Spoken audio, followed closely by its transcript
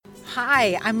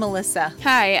Hi, I'm Melissa,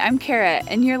 Hi, I'm Kara,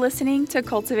 and you're listening to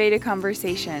Cultivated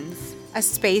Conversations. a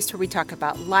space where we talk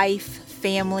about life,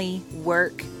 family,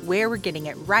 work, where we're getting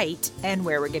it right and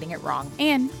where we're getting it wrong.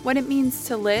 And what it means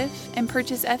to live and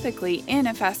purchase ethically in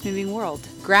a fast-moving world.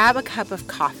 Grab a cup of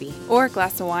coffee, Or a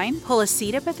glass of wine. pull a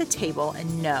seat up at the table,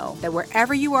 and know that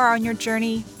wherever you are on your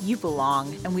journey, you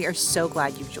belong, and we are so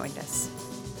glad you've joined us.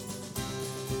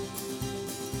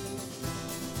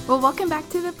 Well, welcome back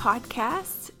to the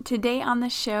podcast. Today on the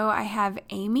show, I have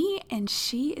Amy, and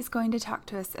she is going to talk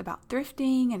to us about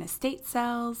thrifting and estate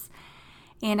sales.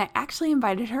 And I actually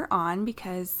invited her on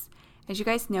because, as you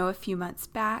guys know, a few months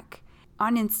back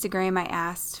on Instagram, I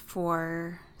asked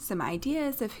for some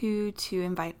ideas of who to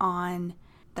invite on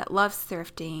that loves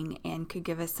thrifting and could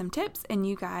give us some tips, and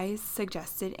you guys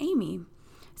suggested Amy.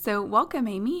 So welcome,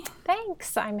 Amy.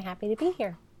 Thanks. I'm happy to be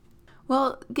here.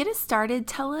 Well, get us started.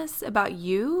 Tell us about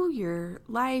you, your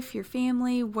life, your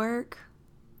family, work,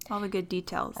 all the good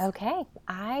details. Okay.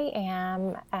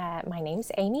 My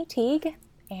name's Amy Teague,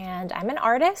 and I'm an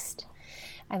artist.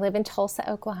 I live in Tulsa,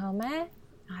 Oklahoma.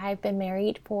 I've been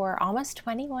married for almost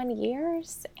 21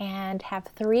 years and have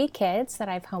 3 kids that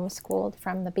I've homeschooled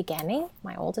from the beginning.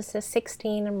 My oldest is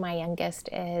 16 and my youngest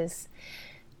is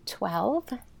 12.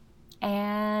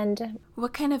 And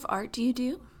What kind of art do you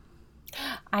do?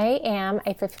 I am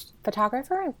a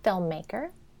photographer and filmmaker,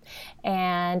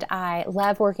 and I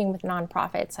love working with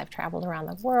nonprofits. I've traveled around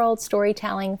the world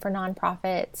storytelling for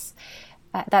nonprofits.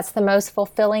 That's the most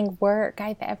fulfilling work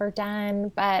I've ever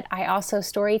done, but I also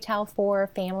storytell for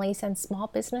families and small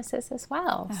businesses as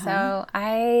well. So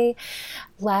I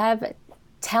love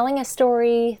telling a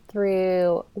story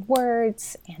through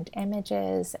words and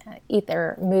images,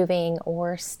 either moving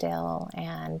or still,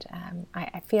 and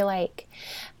I feel like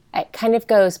it kind of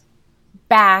goes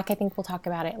back. I think we'll talk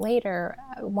about it later.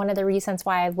 One of the reasons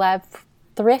why I love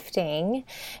thrifting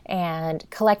and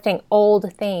collecting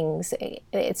old things,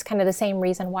 it's kind of the same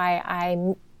reason why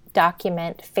I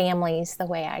document families the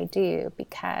way I do,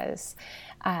 because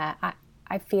I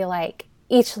feel like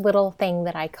each little thing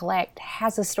that I collect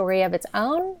has a story of its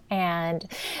own, and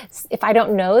if I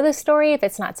don't know the story, if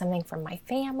it's not something from my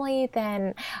family,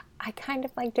 then I kind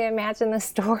of like to imagine the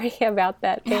story about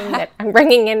that thing that I'm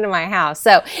bringing into my house.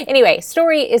 So anyway,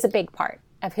 story is a big part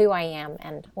of who I am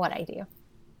and what I do.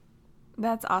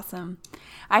 That's awesome.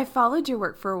 I followed your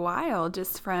work for a while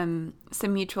just from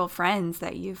some mutual friends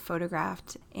that you've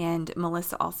photographed, and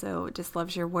Melissa also just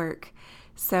loves your work.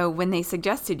 So when they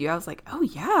suggested you, I was like, oh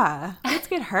yeah, let's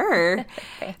get her.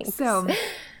 Thanks. So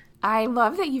I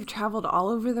love that you've traveled all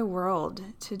over the world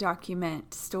to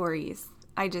document stories.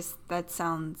 That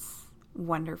sounds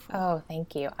wonderful. Oh,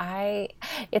 thank you.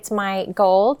 It's my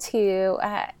goal to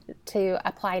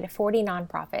apply to 40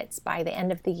 nonprofits by the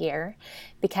end of the year,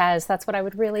 because that's what I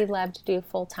would really love to do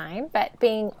full time. But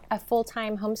being a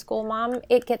full-time homeschool mom,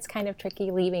 it gets kind of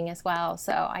tricky leaving as well.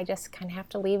 So I just kind of have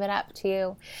to leave it up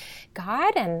to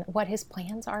God and what His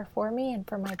plans are for me and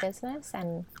for my business,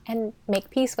 and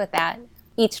make peace with that.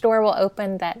 Each door will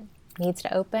open that needs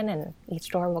to open, and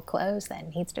each door will close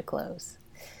that needs to close.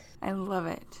 I love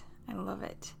it. I love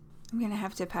it. I'm going to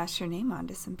have to pass your name on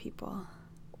to some people.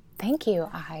 Thank you.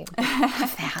 I would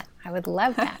love that. I would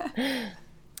love that.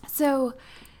 So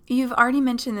you've already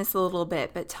mentioned this a little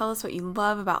bit, but tell us what you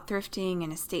love about thrifting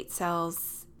and estate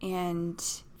sales. And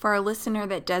for our listener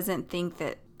that doesn't think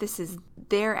that this is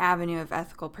their avenue of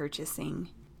ethical purchasing,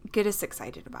 get us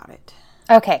excited about it.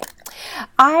 Okay.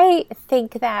 I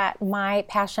think that my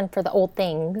passion for the old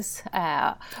things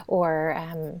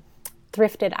or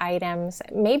thrifted items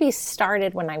maybe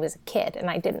started when I was a kid, and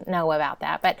I didn't know about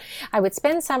that. But I would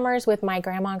spend summers with my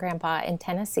grandma and grandpa in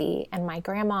Tennessee, and my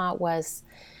grandma was,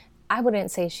 I wouldn't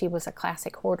say she was a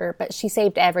classic hoarder, but she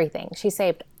saved everything. She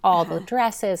saved all the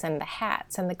dresses and the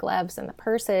hats and the gloves and the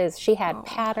purses. She had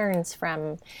patterns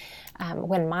from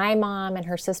when my mom and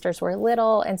her sisters were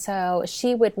little, and so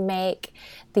she would make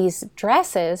these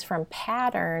dresses from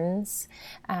patterns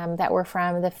that were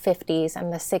from the 50s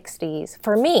and the 60s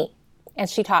for me. And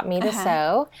she taught me to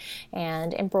sew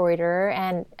and embroider,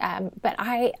 and but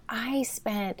I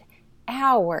spent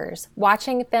hours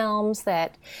watching films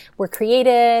that were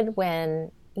created when,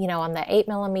 on the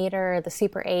 8mm, the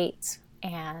Super 8s,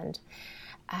 and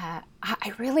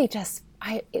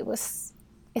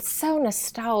it's so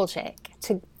nostalgic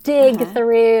to dig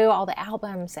through all the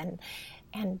albums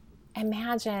and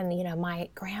imagine, my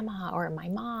grandma or my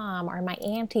mom or my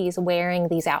aunties wearing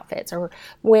these outfits or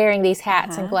wearing these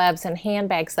hats and gloves and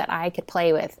handbags that I could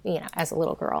play with, as a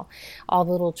little girl, all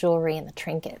the little jewelry and the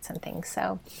trinkets and things.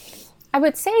 So I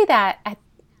would say that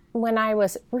when I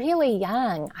was really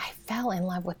young, I fell in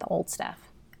love with the old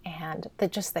stuff. and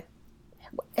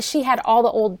she had all the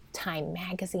old time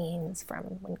magazines from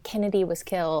when Kennedy was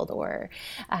killed, or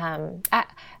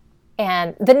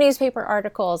and the newspaper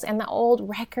articles and the old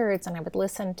records, and I would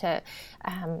listen to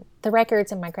the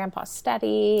records in my grandpa's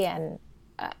study, and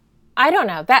I don't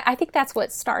know, I think that's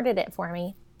what started it for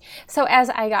me. So as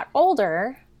I got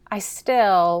older, I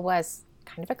still was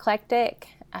kind of eclectic.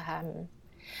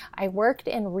 I worked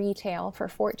in retail for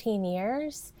 14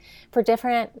 years for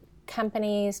different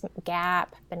companies,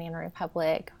 Gap, Banana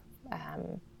Republic,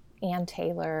 Ann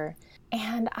Taylor.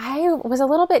 And I was a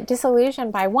little bit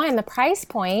disillusioned by, one, the price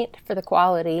point for the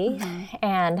quality.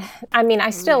 And I mean,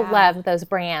 I still love those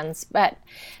brands, but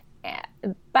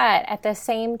at the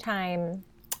same time,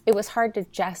 it was hard to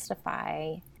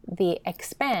justify the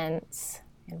expense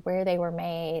and where they were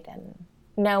made, and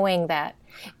knowing that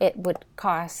it would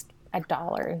cost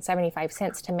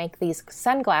 $1.75 to make these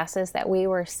sunglasses that we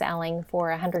were selling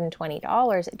for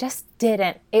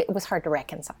 $120. It was hard to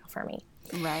reconcile for me.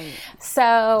 Right.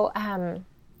 So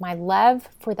my love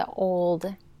for the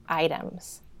old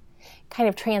items kind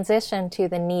of transitioned to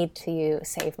the need to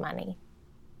save money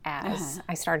as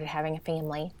I started having a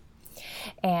family.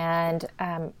 And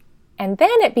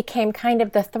then it became kind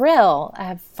of the thrill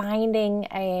of finding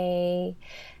a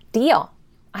deal.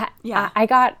 I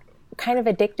got kind of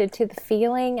addicted to the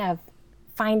feeling of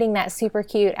finding that super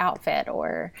cute outfit,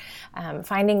 or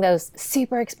finding those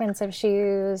super expensive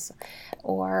shoes,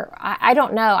 or I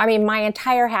don't know. I mean, my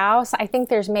entire house, I think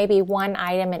there's maybe one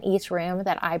item in each room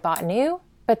that I bought new,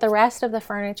 but the rest of the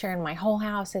furniture in my whole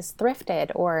house is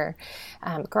thrifted or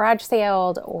garage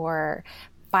saled or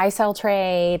buy, sell,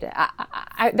 trade.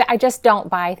 I just don't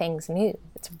buy things new.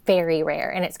 It's very rare,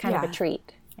 and it's kind of a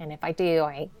treat. And if I do,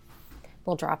 I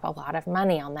will drop a lot of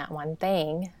money on that one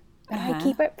thing. But I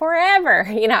keep it forever.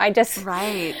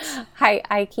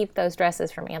 I keep those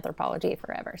dresses from Anthropologie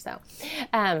forever. So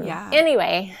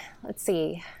anyway, let's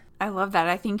see. I love that.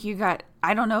 I think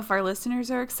I don't know if our listeners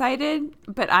are excited,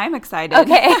 but I'm excited.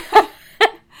 Okay.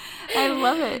 I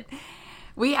love it.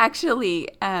 We actually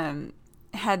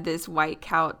had this white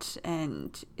couch,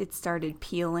 and it started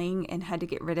peeling and had to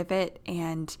get rid of it.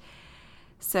 And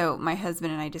so my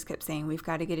husband and I just kept saying, we've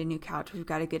got to get a new couch. We've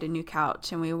got to get a new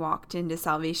couch. And we walked into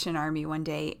Salvation Army one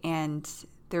day, and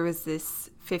there was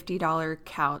this $50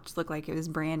 couch, looked like it was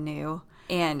brand new.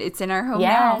 And it's in our home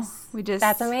now.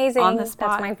 That's amazing. On the spot.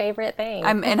 That's my favorite thing.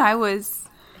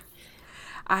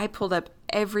 I pulled up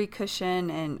every cushion,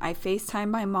 and I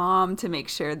FaceTimed my mom to make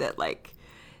sure that,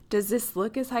 does this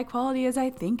look as high quality as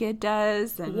I think it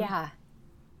does? And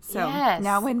so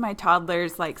now when my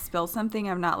toddlers spill something,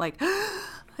 I'm not like,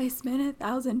 I spent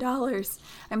 $1,000.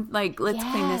 I'm like, let's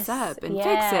clean this up and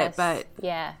fix it. But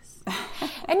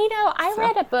and I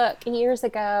read a book years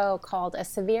ago called A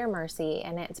Severe Mercy,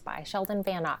 and it's by Sheldon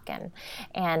Van Auken,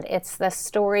 and it's the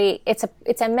story.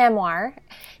 It's a memoir.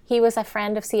 He was a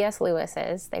friend of C.S.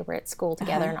 Lewis's. They were at school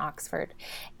together in Oxford,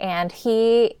 and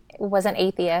he was an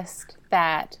atheist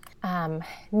that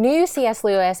knew C.S.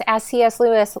 Lewis as C.S.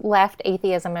 Lewis left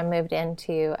atheism and moved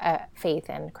into faith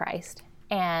in Christ.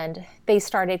 And they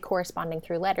started corresponding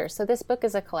through letters. So this book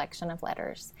is a collection of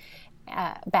letters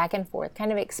back and forth,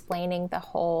 kind of explaining the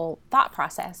whole thought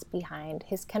process behind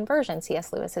his conversion,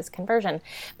 C.S. Lewis's conversion.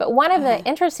 But one of the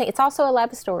interesting, it's also a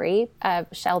love story of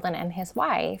Sheldon and his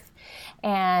wife.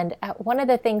 And one of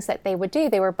the things that they would do,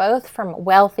 they were both from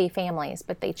wealthy families,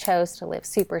 but they chose to live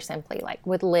super simply,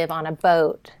 would live on a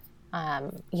boat,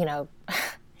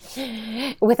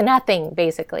 with nothing,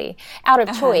 basically, out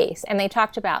of choice. And they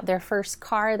talked about their first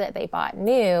car that they bought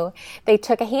new. They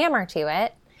took a hammer to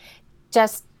it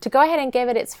just to go ahead and give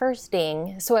it its first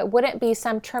ding, so it wouldn't be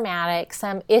some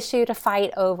issue to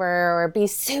fight over or be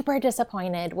super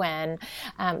disappointed when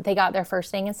they got their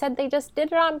first ding. Instead, they just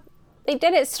did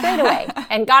it straight away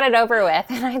and got it over with.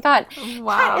 And I thought,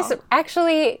 wow, that is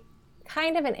actually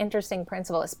kind of an interesting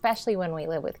principle, especially when we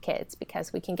live with kids,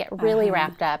 because we can get really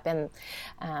wrapped up in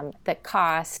the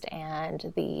cost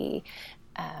and the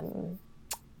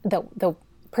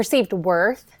perceived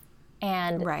worth,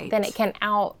 and then it can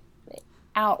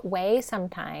outweigh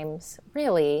sometimes.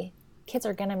 Really, kids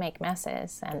are going to make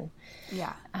messes, and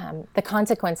the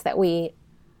consequence that we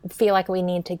feel like we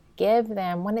need to give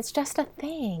them when it's just a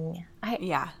thing.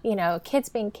 Kids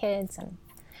being kids, and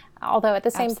although at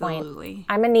the same point,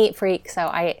 I'm a neat freak, so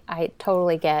I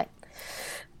totally get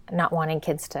not wanting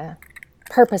kids to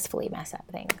purposefully mess up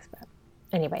things. But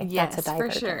anyway, that's a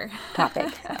divergent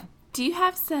topic. So. Do you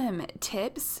have some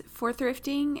tips for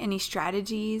thrifting? Any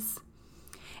strategies?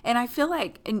 And I feel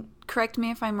like, and correct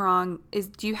me if I'm wrong,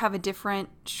 do you have a different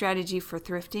strategy for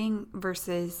thrifting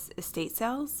versus estate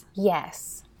sales?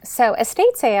 Yes. So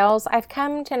estate sales, I've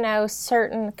come to know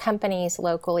certain companies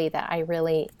locally that I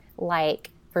really like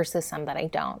versus some that I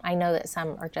don't. I know that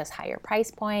some are just higher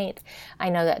price point. I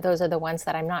know that those are the ones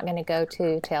that I'm not going to go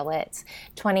to till it's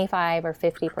 25 or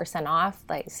 50% off,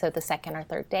 like so the second or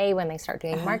third day when they start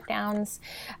doing markdowns,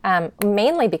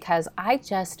 mainly because I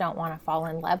just don't want to fall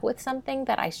in love with something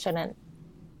that I shouldn't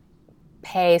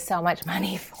pay so much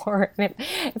money for.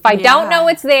 If I don't know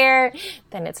it's there,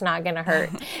 then it's not going to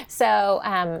hurt. So,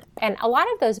 and a lot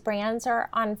of those brands are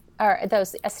on, or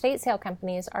those estate sale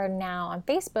companies are now on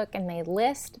Facebook, and they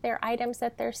list their items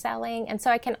that they're selling. And so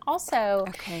I can also,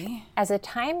 as a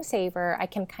time saver, I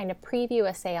can kind of preview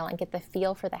a sale and get the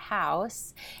feel for the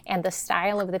house and the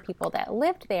style of the people that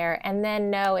lived there, and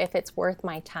then know if it's worth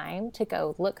my time to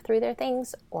go look through their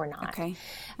things or not.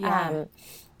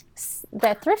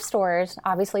 The thrift stores,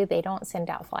 obviously, they don't send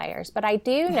out flyers, but I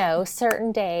do know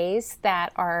certain days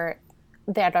that are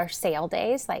sale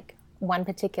days, like one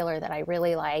particular that I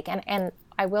really like. And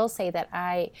I will say that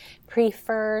I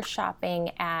prefer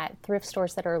shopping at thrift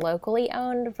stores that are locally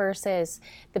owned versus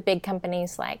the big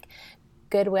companies like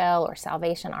Goodwill or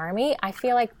Salvation Army. I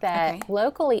feel like the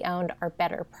locally owned are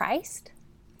better priced.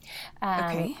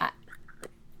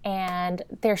 And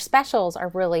their specials are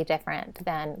really different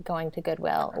than going to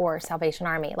Goodwill or Salvation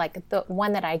Army. Like the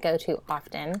one that I go to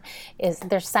often is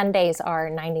their Sundays are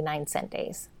 99-cent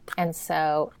days. And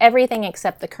so everything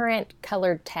except the current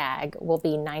colored tag will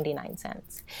be 99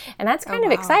 cents. And that's kind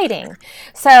of exciting.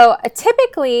 So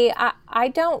typically I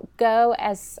don't go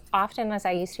as often as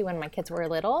I used to when my kids were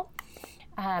little.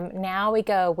 Now we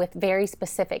go with very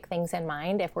specific things in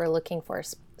mind. If we're looking for a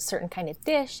certain kind of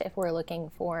dish, if we're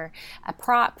looking for a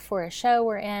prop for a show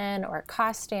we're in, or a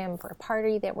costume for a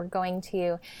party that we're going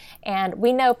to, and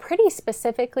we know pretty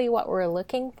specifically what we're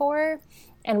looking for,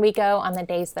 and we go on the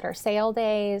days that are sale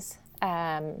days.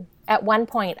 At one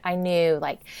point I knew,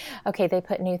 like, okay, they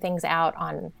put new things out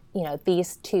on,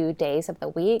 these 2 days of the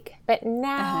week, but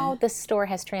now the store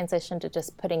has transitioned to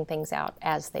just putting things out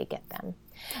as they get them.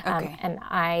 And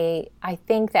I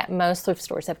think that most thrift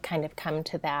stores have kind of come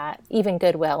to that. Even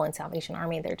Goodwill and Salvation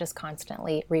Army, they're just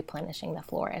constantly replenishing the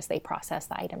floor as they process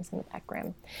the items in the back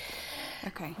room.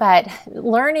 But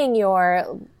learning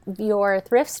your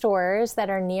thrift stores that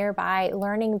are nearby,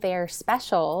 learning their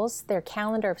specials, their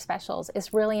calendar of specials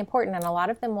is really important. And a lot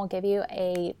of them will give you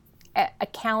a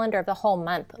calendar of the whole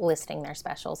month listing their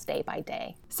specials day by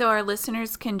day. So our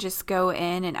listeners can just go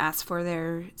in and ask for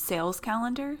their sales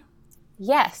calendar?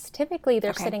 Yes, typically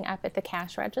they're sitting up at the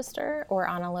cash register or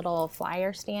on a little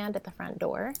flyer stand at the front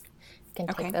door. You can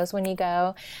take those when you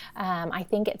go. I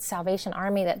think it's Salvation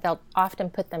Army that they'll often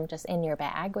put them just in your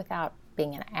bag without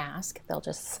being an ask. They'll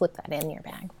just slip that in your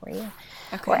bag for you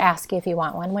or ask you if you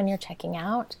want one when you're checking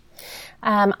out.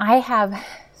 I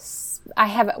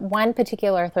have one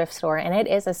particular thrift store, and it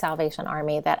is a Salvation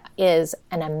Army that is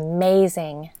an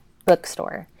amazing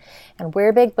bookstore. And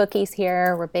we're big bookies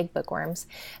here. We're big bookworms.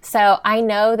 So I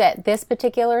know that this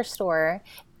particular store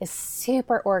is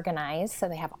super organized. So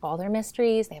they have all their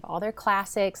mysteries. They have all their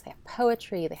classics. They have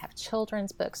poetry. They have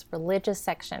children's books, religious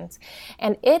sections.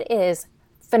 And it is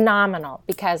phenomenal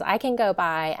because I can go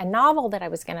buy a novel that I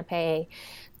was going to pay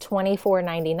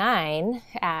 $24.99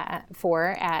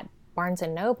 for at Barnes &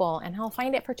 Noble, and I'll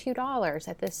find it for $2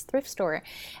 at this thrift store.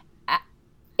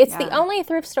 It's the only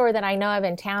thrift store that I know of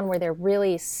in town where they're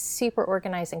really super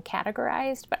organized and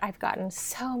categorized, but I've gotten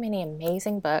so many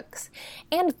amazing books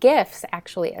and gifts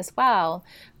actually as well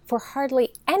for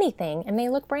hardly anything, and they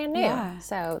look brand new.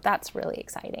 So that's really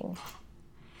exciting.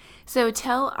 So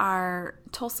tell our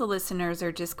Tulsa listeners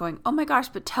are just going, oh my gosh,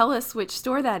 but tell us which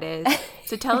store that is.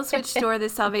 So tell us which store the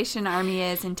Salvation Army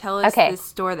is, and tell us the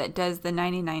store that does the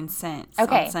 99 cents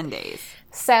on Sundays.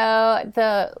 So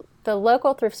the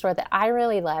local thrift store that I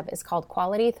really love is called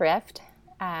Quality Thrift.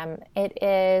 It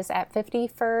is at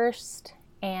 51st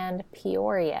and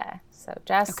Peoria, so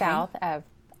just south of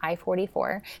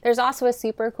I-44. There's also a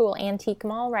super cool antique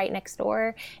mall right next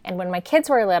door. And when my kids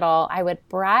were little, I would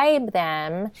bribe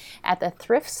them at the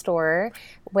thrift store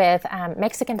with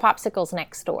Mexican popsicles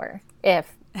next door.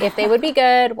 If they would be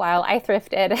good while I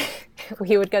thrifted,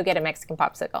 we would go get a Mexican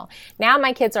popsicle. Now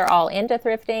my kids are all into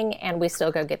thrifting, and we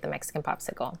still go get the Mexican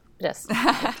popsicle, just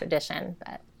a tradition.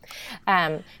 But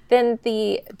then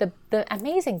the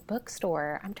amazing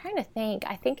bookstore, I'm trying to think.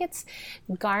 I think it's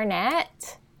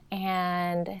Garnett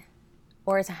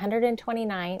or it's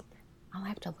 129th. I'll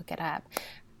have to look it up.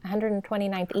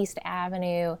 129th East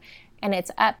Avenue, and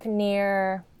it's up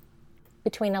near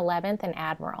between 11th and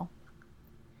Admiral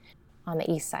on the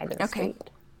east side of the street.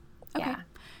 Yeah.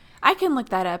 I can look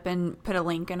that up and put a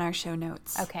link in our show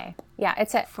notes. Okay. Yeah, I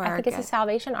think it's a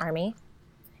Salvation Army.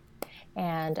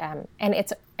 And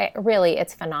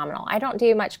it's phenomenal. I don't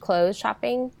do much clothes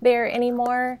shopping there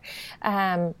anymore.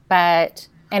 And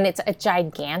it's a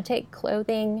gigantic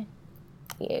clothing.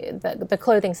 The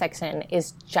clothing section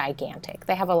is gigantic.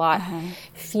 They have a lot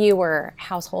fewer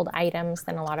household items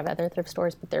than a lot of other thrift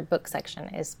stores, but their book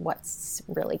section is what's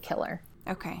really killer.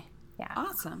 Okay. Yeah.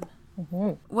 Awesome.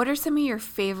 Mm-hmm. What are some of your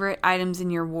favorite items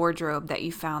in your wardrobe that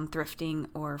you found thrifting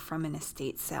or from an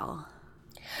estate sale?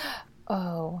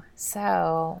 Oh,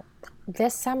 so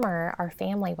this summer, our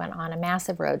family went on a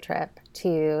massive road trip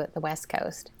to the West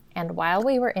Coast. And while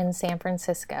we were in San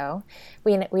Francisco,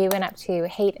 we went up to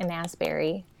Haight and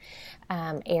Asbury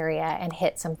area and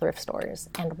hit some thrift stores.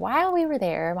 And while we were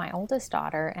there, my oldest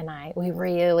daughter and I, we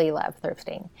really love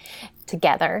thrifting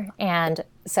together. And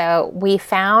so we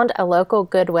found a local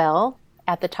Goodwill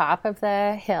at the top of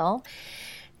the hill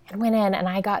and went in, and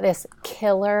I got this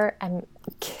killer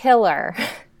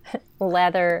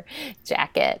leather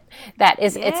jacket that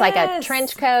is, it's like a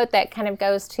trench coat that kind of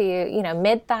goes to,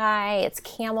 mid-thigh. It's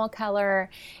camel color.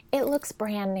 It looks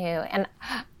brand new. And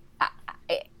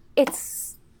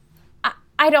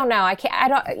I don't know.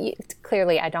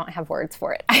 Clearly I don't have words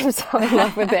for it. I'm so in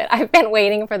love with it. I've been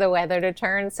waiting for the weather to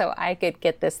turn so I could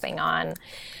get this thing on.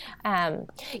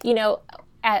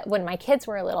 When my kids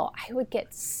were little, I would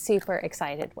get super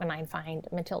excited when I'd find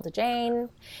Matilda Jane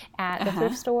at the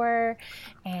thrift store.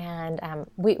 And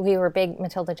we were big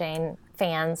Matilda Jane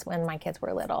fans when my kids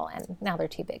were little, and now they're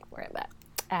too big for it. But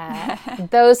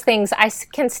those things, I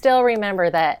can still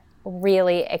remember that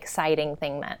really exciting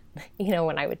thing that,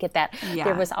 when I would get that. Yeah.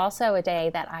 There was also a day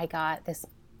that I got this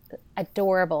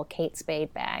adorable Kate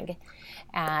Spade bag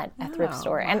at a thrift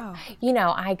store. Wow. And,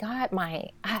 I got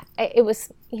it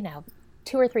was, $2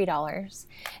 or $3,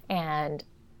 and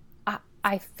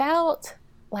I felt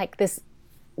like this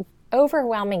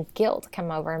overwhelming guilt come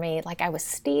over me, like I was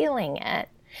stealing it.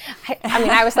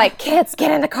 I was like, kids, get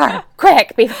in the car,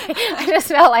 quick. I just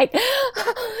felt like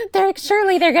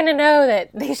surely they're going to know that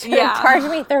they should charge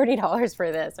me $30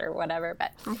 for this or whatever.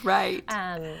 But right.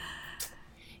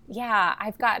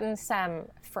 I've gotten some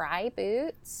Frye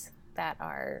boots that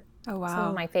are some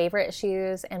of my favorite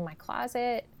shoes in my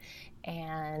closet.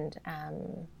 And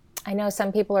I know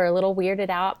some people are a little weirded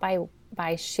out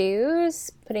by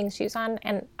shoes, putting shoes on,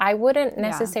 and I wouldn't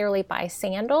necessarily buy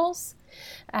sandals,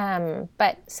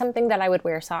 but something that I would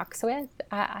wear socks with,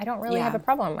 I don't really have a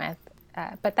problem with.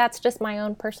 But that's just my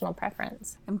own personal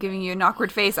preference. I'm giving you an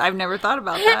awkward face. I've never thought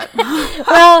about that.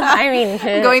 Well, I'm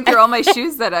going through all my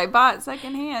shoes that I bought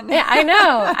secondhand. Yeah, I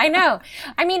know.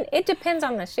 I mean, it depends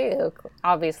on the shoe,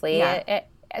 obviously. Yeah.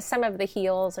 Some of the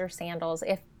heels or sandals,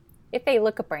 if they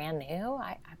look brand new,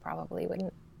 I probably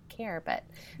wouldn't care. But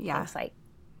things like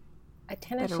a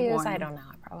tennis shoes, worn. I don't know.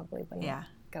 I probably wouldn't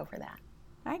go for that.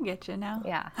 I get you now.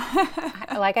 Yeah.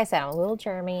 Like I said, I'm a little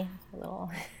germy, a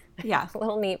little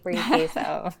neat freaky,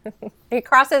 so it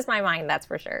crosses my mind, that's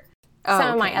for sure.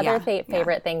 Some of my other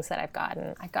favorite things that I've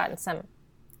gotten some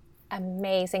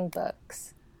amazing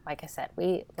books. Like I said,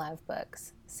 we love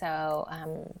books. So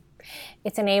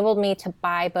it's enabled me to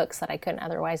buy books that I couldn't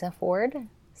otherwise afford.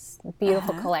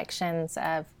 Beautiful collections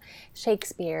of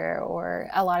Shakespeare or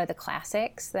a lot of the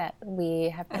classics that we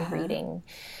have been reading.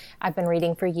 I've been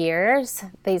reading for years.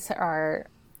 These are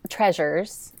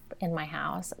treasures in my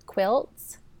house.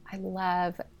 Quilts. I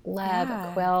love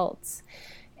quilts.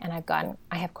 And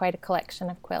I have quite a collection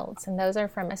of quilts, and those are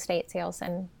from estate sales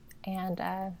and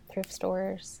thrift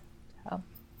stores. So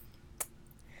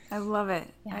I love it.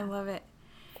 Yeah. I love it.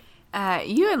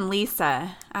 You and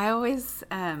Lisa, I was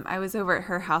over at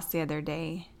her house the other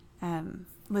day.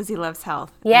 Lizzie Loves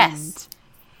Health. Yes.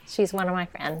 She's one of my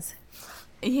friends.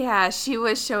 Yeah, she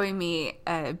was showing me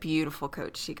a beautiful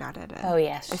coat she got at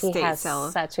a she has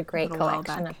such a great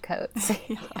collection of coats.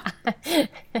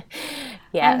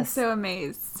 Yes. I'm so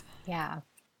amazed. Yeah.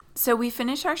 So we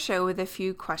finish our show with a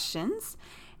few questions.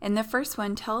 And the first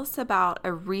one, tell us about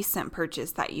a recent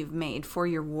purchase that you've made for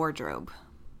your wardrobe.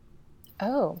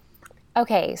 Oh,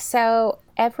 okay. So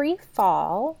every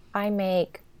fall I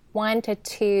make 1 to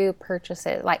 2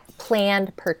 purchases, like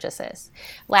planned purchases.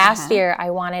 Last year, I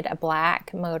wanted a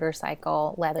black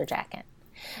motorcycle leather jacket.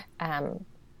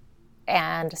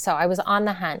 And so I was on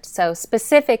the hunt. So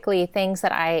specifically things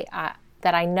that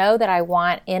I know that I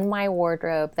want in my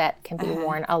wardrobe that can be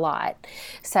worn a lot.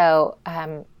 So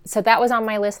that was on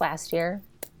my list last year.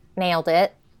 Nailed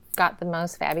it. Got the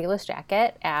most fabulous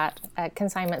jacket at a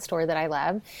consignment store that I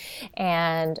love.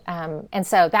 And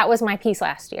so that was my piece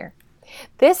last year.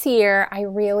 This year, I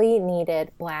really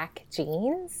needed black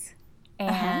jeans,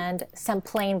 and some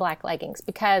plain black leggings,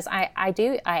 because I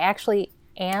actually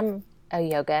am a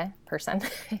yoga person.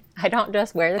 I don't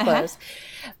just wear the clothes,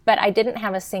 but I didn't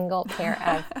have a single pair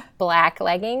of black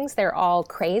leggings. They're all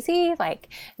crazy, like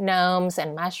gnomes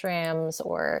and mushrooms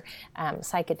or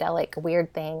psychedelic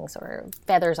weird things or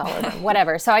feathers all over them,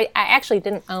 whatever. So I actually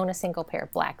didn't own a single pair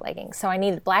of black leggings. So I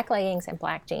needed black leggings and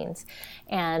black jeans.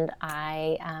 And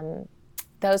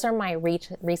those are my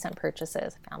recent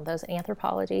purchases. I found those at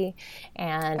Anthropologie.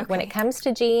 And when it comes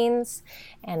to jeans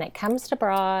and it comes to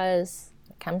bras,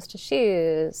 comes to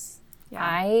shoes,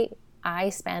 I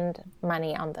spend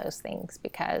money on those things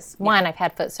because one, I've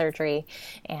had foot surgery,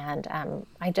 and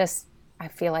I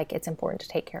feel like it's important to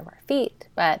take care of our feet.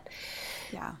 But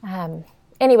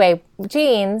anyway,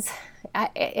 jeans,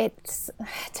 it's,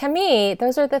 to me,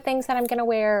 those are the things that I'm going to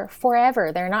wear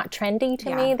forever. They're not trendy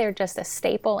to me. They're just a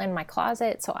staple in my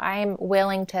closet. So I'm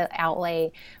willing to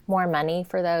outlay more money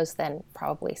for those than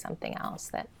probably something else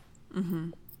that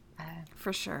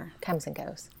for sure comes and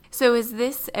goes. So is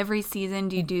this every season?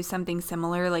 Do you do something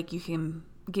similar? Like you can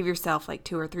give yourself like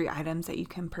 2 or 3 items that you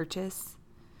can purchase?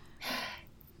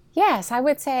 Yes, I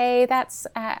would say that's,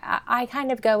 I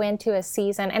kind of go into a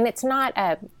season, and it's not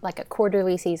like a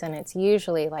quarterly season. It's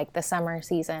usually like the summer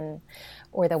season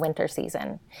or the winter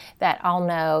season that I'll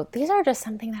know these are just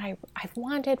something that I've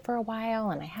wanted for a while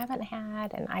and I haven't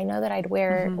had, and I know that I'd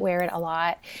wear it a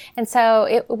lot. And so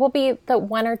it will be the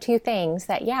 1 or 2 things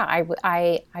that,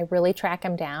 I really track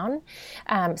them down.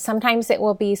 Sometimes it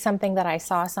will be something that I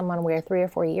saw someone wear 3 or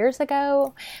 4 years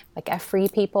ago, like a Free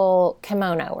People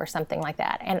kimono or something like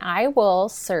that. And I will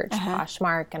search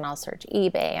Poshmark, and I'll search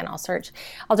eBay, and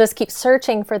I'll just keep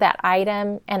searching for that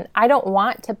item. And I don't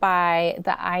want to buy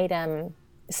the item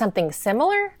something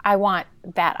similar. I want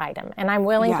that item, and I'm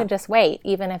willing to just wait,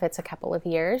 even if it's a couple of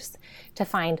years, to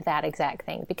find that exact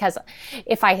thing. Because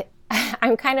if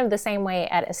I'm kind of the same way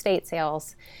at estate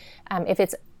sales. If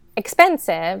it's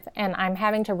expensive and I'm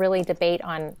having to really debate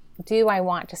on, do I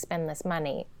want to spend this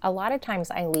money? A lot of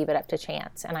times I leave it up to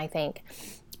chance, and I think,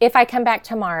 if I come back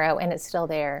tomorrow and it's still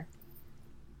there,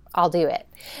 I'll do it.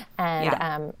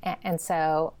 And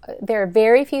so there are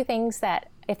very few things that,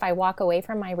 if I walk away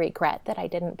from, I regret that I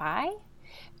didn't buy.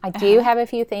 I do have a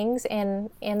few things in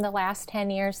the last 10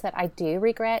 years that I do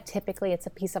regret. Typically it's a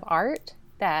piece of art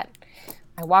that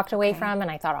I walked away from,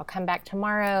 and I thought I'll come back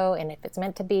tomorrow, and if it's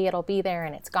meant to be, it'll be there,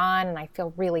 and it's gone, and I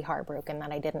feel really heartbroken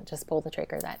that I didn't just pull the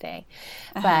trigger that day.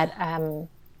 But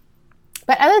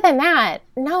other than that,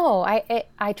 no,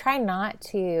 I try not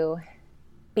to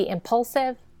be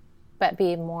impulsive, but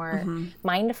be more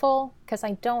mindful, because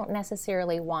I don't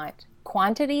necessarily want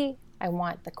quantity. I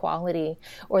want the quality,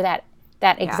 or that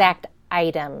exact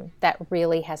item that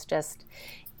really has just,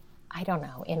 I don't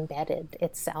know, embedded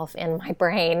itself in my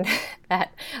brain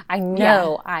that I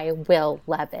know I will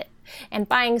love it. And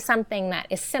buying something that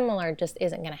is similar just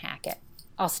isn't going to hack it.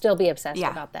 I'll still be obsessed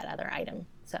about that other item.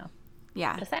 So.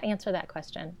 Yeah. Does that answer that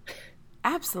question?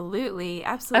 Absolutely.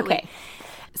 Absolutely. Okay.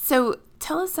 So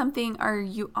tell us something. Are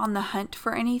you on the hunt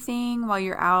for anything while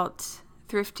you're out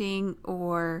thrifting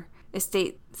or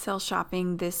estate sale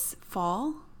shopping this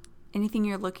fall? Anything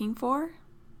you're looking for?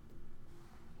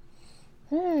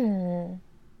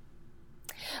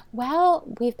 Well,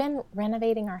 we've been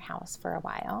renovating our house for a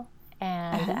while.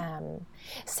 And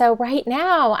so right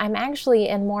now I'm actually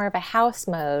in more of a house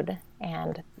mode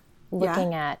and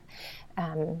looking at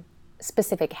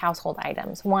specific household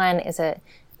items. One is a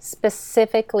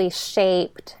specifically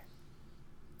shaped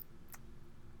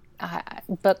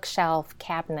bookshelf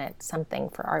cabinet, something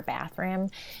for our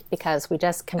bathroom, because we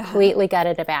just completely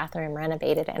gutted a bathroom,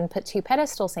 renovated it, and put 2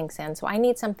 pedestal sinks in. So I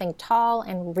need something tall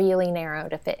and really narrow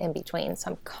to fit in between.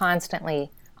 So I'm constantly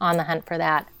on the hunt for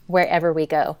that wherever we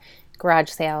go.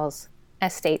 Garage sales,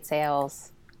 estate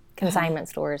sales, consignment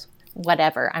stores,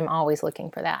 whatever. I'm always looking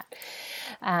for that.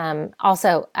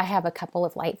 Also, I have a couple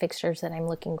of light fixtures that I'm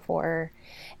looking for.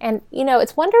 And,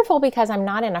 it's wonderful because I'm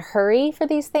not in a hurry for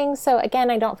these things. So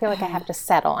again, I don't feel like I have to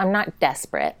settle. I'm not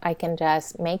desperate. I can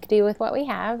just make do with what we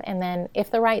have. And then if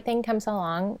the right thing comes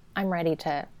along, I'm ready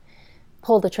to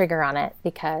pull the trigger on it,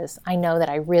 because I know that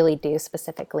I really do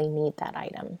specifically need that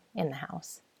item in the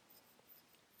house.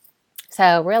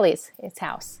 So really, it's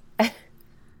house.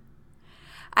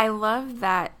 I love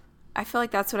that. I feel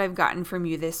like that's what I've gotten from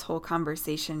you this whole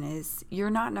conversation is you're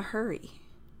not in a hurry.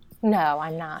 No,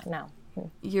 I'm not. No.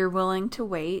 You're willing to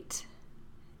wait,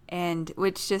 and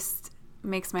which just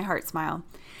makes my heart smile,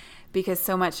 because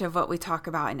so much of what we talk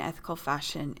about in ethical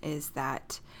fashion is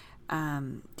that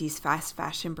these fast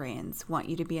fashion brands want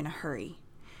you to be in a hurry.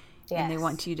 Yes. And they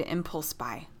want you to impulse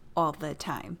buy all the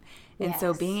time. And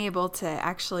so being able to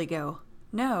actually go,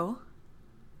 no,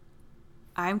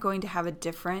 I'm going to have a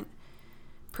different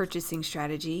purchasing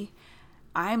strategy.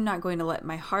 I'm not going to let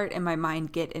my heart and my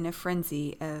mind get in a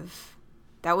frenzy of,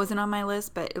 that wasn't on my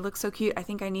list, but it looks so cute. I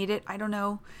think I need it. I don't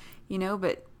know,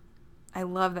 but I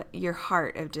love that your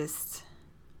heart of just,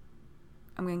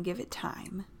 I'm going to give it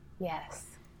time. Yes.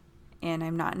 And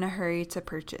I'm not in a hurry to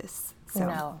purchase. So.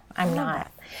 No, I'm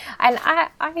not. And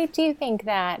I do think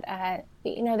that,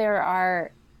 there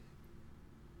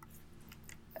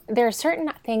are certain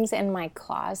things in my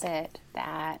closet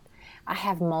that I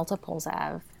have multiples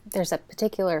of. There's a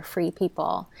particular Free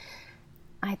People,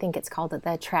 I think it's called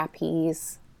the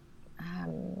trapeze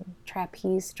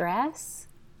dress.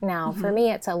 Now, for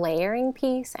me, it's a layering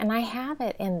piece, and I have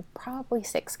it in probably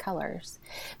 6 colors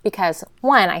because,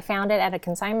 one, I found it at a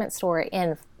consignment store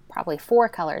in probably 4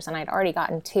 colors, and I'd already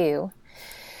gotten 2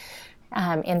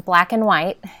 in black and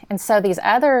white. And so these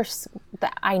others,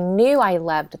 I knew I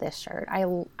loved this shirt.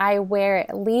 I wear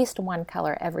at least 1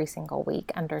 color every single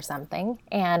week under something,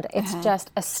 and it's just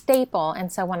a staple.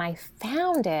 And so when I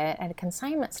found it at a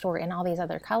consignment store in all these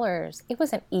other colors, it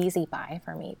was an easy buy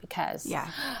for me because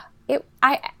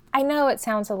I know it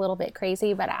sounds a little bit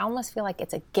crazy, but I almost feel like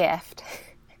it's a gift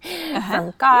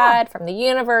from God, from the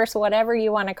universe, whatever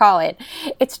you want to call it.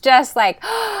 It's just like,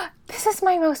 oh, this is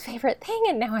my most favorite thing,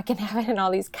 and now I can have it in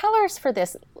all these colors for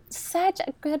this such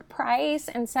a good price.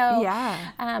 And so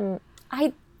I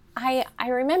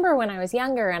remember when I was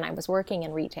younger and I was working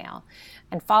in retail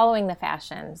and following the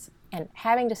fashions and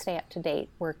having to stay up to date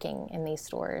working in these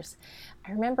stores.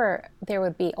 I remember there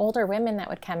would be older women that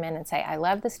would come in and say, I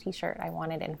love this t-shirt. I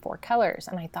want it in 4 colors.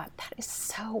 And I thought, that is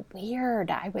so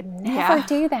weird. I would never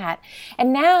do that.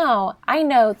 And now I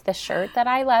know the shirt that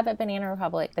I love at Banana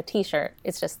Republic, the t-shirt,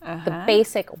 it's just the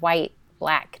basic white,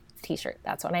 black t-shirt.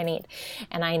 That's what I need.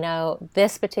 And I know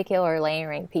this particular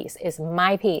layering piece is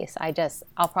my piece.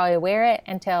 I'll probably wear it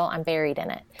until I'm buried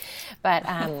in it. But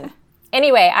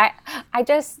anyway,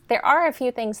 there are a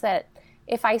few things that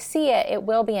if I see it, it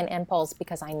will be an impulse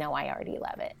because I know I already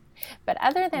love it. But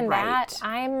other than that,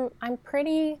 I'm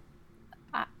pretty,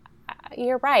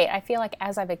 you're right. I feel like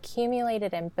as I've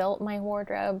accumulated and built my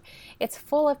wardrobe, it's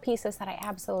full of pieces that I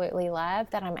absolutely love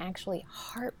that I'm actually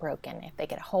heartbroken if they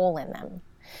get a hole in them.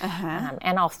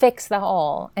 And I'll fix the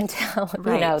hole until,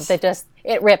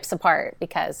 it rips apart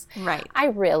because I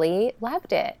really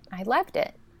loved it. I loved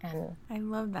it. And I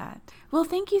love that. Well,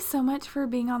 thank you so much for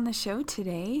being on the show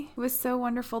today. It was so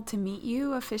wonderful to meet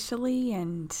you officially,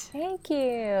 and thank you.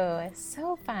 It's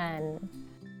so fun.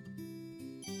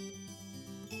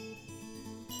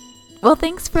 Well,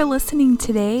 thanks for listening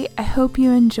today. I hope you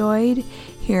enjoyed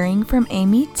hearing from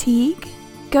Amy Teague.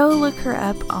 Go look her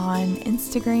up on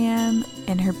Instagram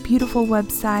and her beautiful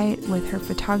website with her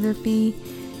photography.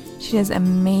 She does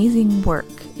amazing work.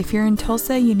 If you're in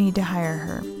Tulsa, you need to hire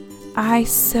her. I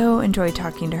so enjoyed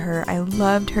talking to her. I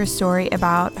loved her story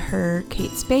about her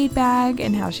Kate Spade bag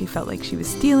and how she felt like she was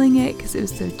stealing it because it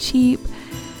was so cheap.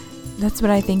 That's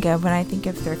what I think of when I think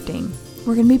of thrifting.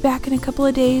 We're going to be back in a couple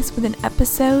of days with an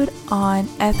episode on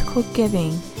ethical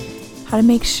giving. How to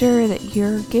make sure that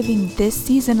your giving this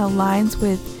season aligns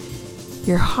with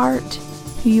your heart,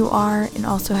 who you are, and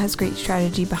also has great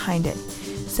strategy behind it.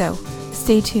 So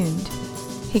stay tuned.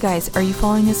 Hey guys, are you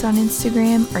following us on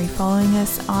Instagram? Are you following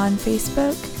us on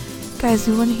Facebook? Guys,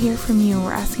 we want to hear from you.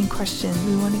 We're asking questions.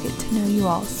 We want to get to know you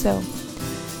all. So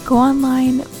go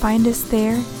online, find us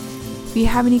there. If you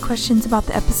have any questions about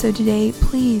the episode today,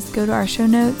 please go to our show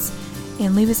notes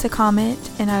and leave us a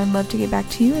comment, and I would love to get back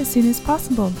to you as soon as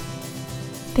possible.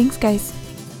 Thanks, guys.